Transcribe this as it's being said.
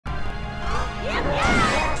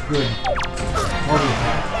good party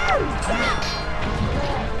attack.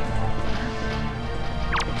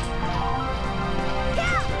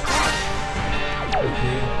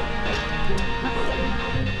 Okay.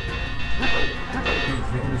 He's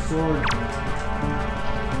hitting the sword.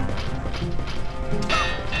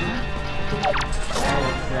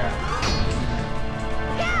 Oh crap.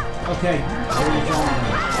 Okay, where are you going?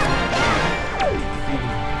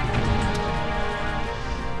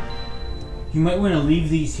 You might want to leave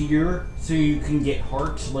these here so you can get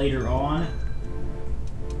hearts later on.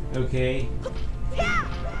 Okay.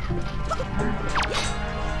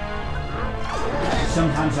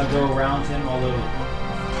 Sometimes I'll go around him, although it's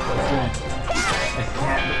gonna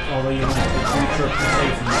attack, although you want to make sure it's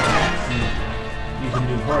safe from attacks, and you can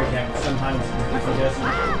do party attack, but sometimes if he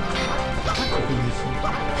doesn't, you can just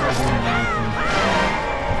try going around him.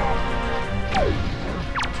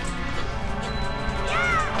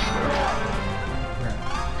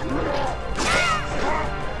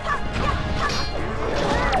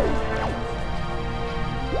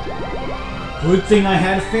 Good thing I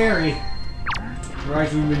had a fairy.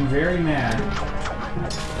 Otherwise, we've been very mad.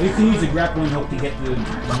 You can use the grappling hook to get the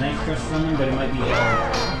night crest from him, but it might be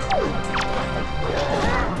hard.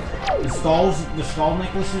 The skull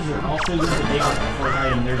necklaces are also good, but they aren't for an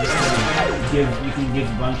item. They're just you can give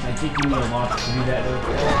a bunch. I think you need a lot to do that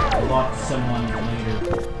though. A lot to someone later.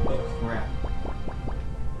 Oh crap.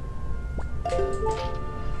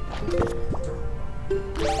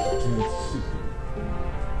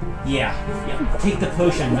 Yeah, take the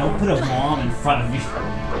potion. Don't put a bomb in front of you.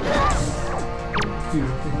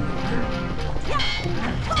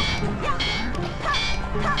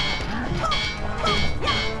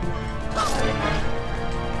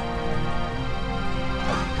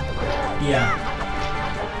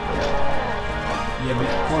 Yeah, but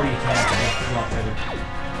party attack is a lot better.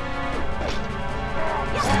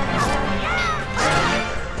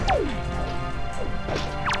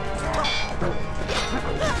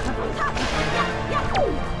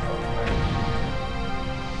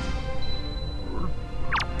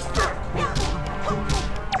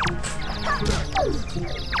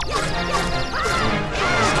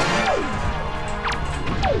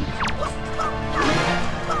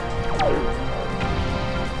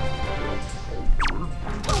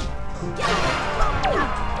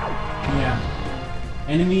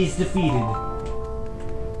 Enemies defeated.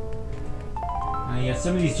 Yeah,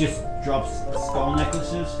 some of these just drop skull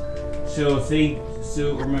necklaces.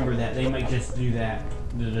 So remember that they might just do that.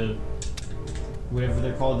 The whatever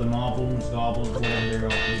they're called, the moblins, goblins, whatever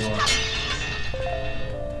they are.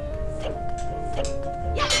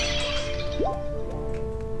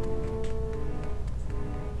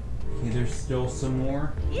 Okay, there's still some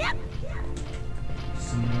more.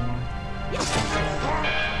 Some more.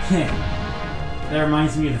 That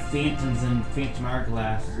reminds me of the Phantoms in Phantom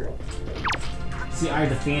Hourglass. See, I have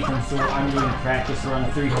the Phantom, so I'm doing a practice run, a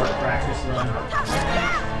 3-heart practice run.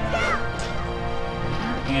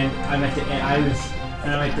 And I'm at the end. I'm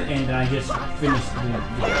at the end, and I just finished the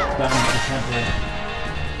Battle of the Temple.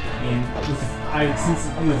 And at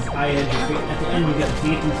the end you get the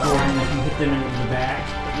Phantom sword, and if you hit them in the back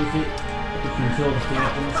with it, you can kill the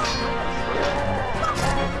Phantoms.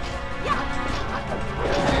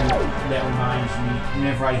 That reminds me,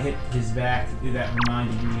 whenever I hit his back, that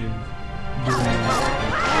reminded me of doing that.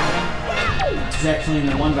 Because actually in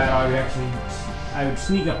the one battle, I would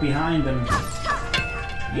sneak up behind them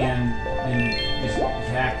and just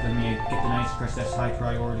attack them and get the nice crest. That's high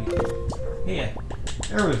priority. Yeah,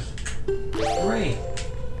 there was. Hooray!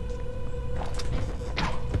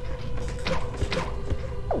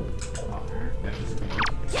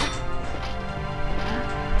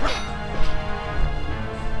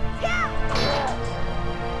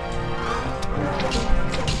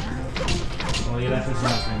 That was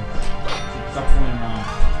nothing. Stop fooling around.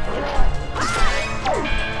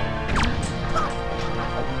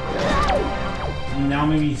 Now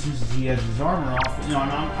maybe since he has his armor off, no,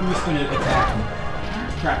 I'm just going to attack him.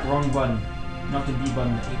 Crap, wrong button. Not the B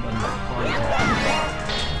button, the A button.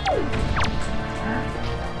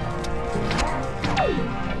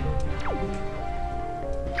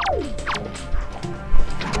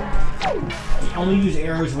 Only use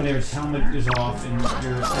arrows when his helmet is off and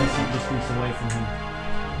you're a decent distance away from him.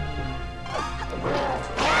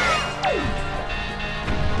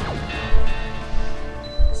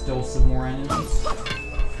 Still some more enemies.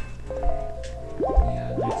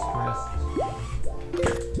 Yeah, nice crest.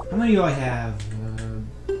 How many do I have?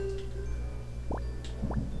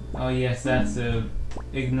 Oh yes, that's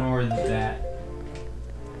ignore that.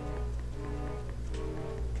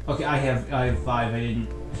 Okay, I have 5.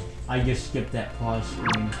 I just skipped that pause screen.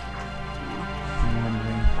 If you're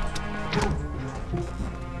wondering.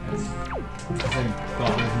 I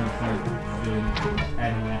thought there was no point doing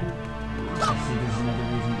adding that. I see there's another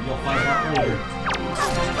reason. You'll find out later.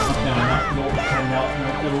 No, not you'll find out in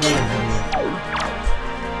the later video.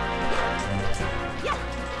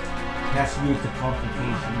 It has to do with the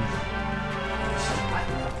complications.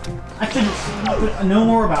 I shouldn't know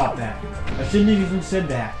more about that. I shouldn't have even said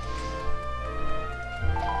that.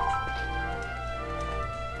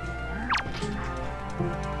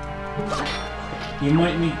 You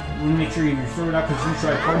might want to make sure you have your sword out, because you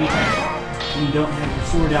try party time and you don't have your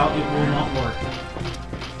sword out, it will not work.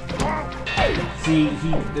 See,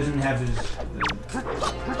 he doesn't have his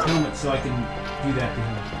helmet, so I can do that to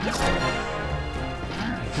him.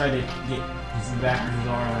 I try to get his back of his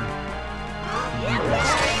armor.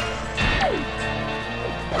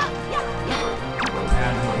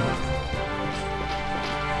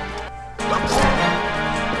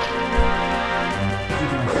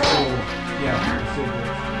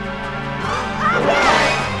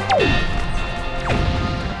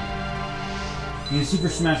 In Super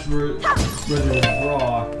Smash Bros.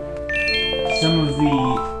 Brawl, some of the...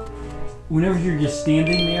 Whenever you're just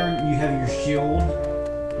standing there and you have your shield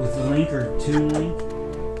with Link or Toon Link,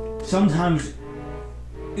 sometimes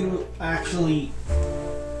it will actually...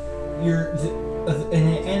 an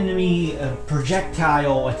enemy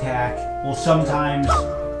projectile attack will sometimes...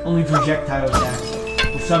 Only projectile attacks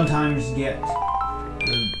will sometimes get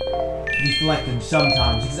deflected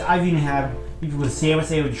sometimes. Because I've even had people with Samus,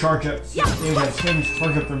 they would charge up, they would have Samus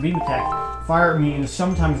charge up their beam attack, fire at me, and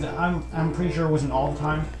sometimes, I'm pretty sure it wasn't all the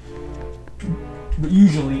time, but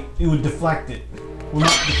usually it would deflect it. Well,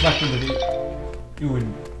 not deflect it, but it would,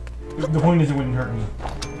 the point is it wouldn't hurt me.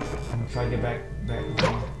 I'm gonna try to get back.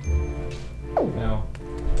 No.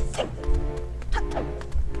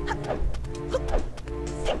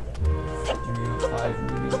 Give me 5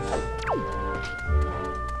 movies.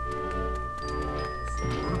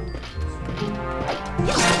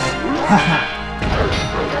 Haha!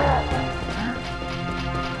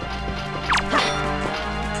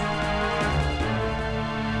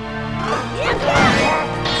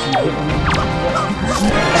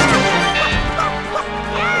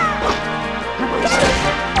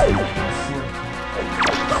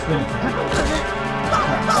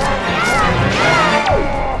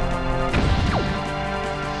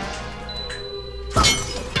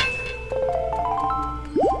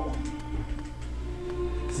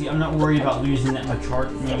 See, I'm not worried about losing that much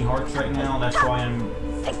many hearts right now. That's why I'm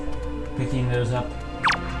picking those up.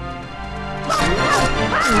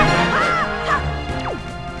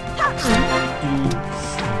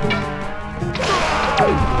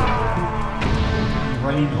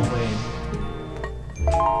 Running away.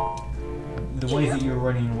 The way that you're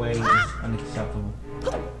running away is unacceptable.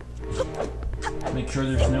 Make sure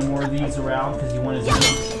there's no more of these around, because you want as many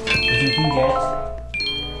as you can get.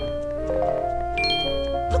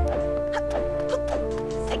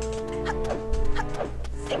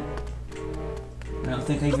 I don't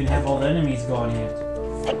think I even have all the enemies gone yet.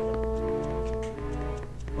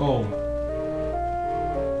 Oh.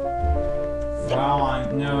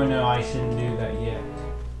 Wow, no, I shouldn't do that yet.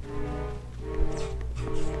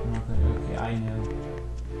 Okay, I know.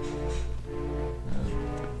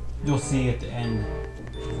 You'll see at the end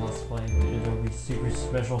of Let's Play. It'll be super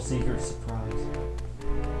special secret surprise.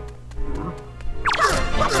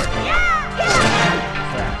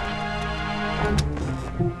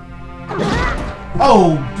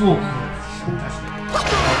 Oh!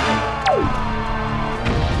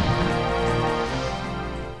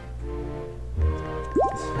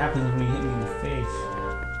 This happens when you hit me in the face.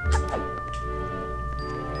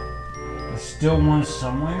 There's still one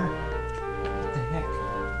somewhere? What the heck?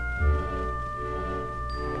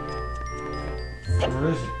 Where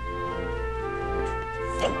is it?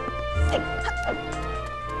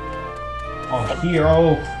 Oh, here.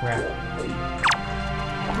 Oh, crap.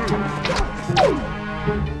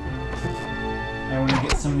 I want to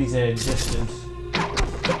get some of these at a distance.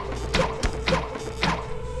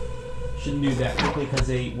 Shouldn't do that quickly because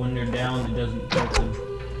when they're down, it doesn't hurt them.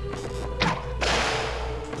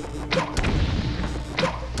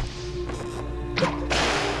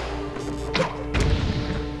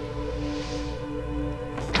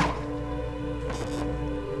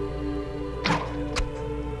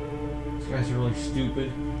 These guys are really stupid.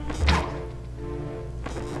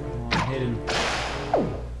 Hit him.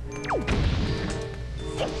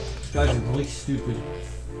 These guys are really stupid.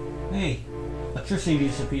 Hey, electricity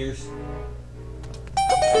disappears.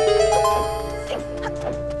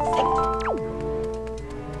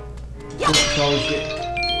 Always get,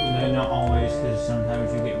 just because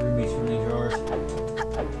sometimes you get rubies from the jars.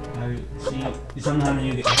 See, sometimes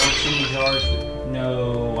you get hearts from the jars.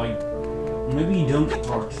 No, like, maybe you don't get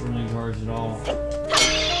hearts from the jars at all.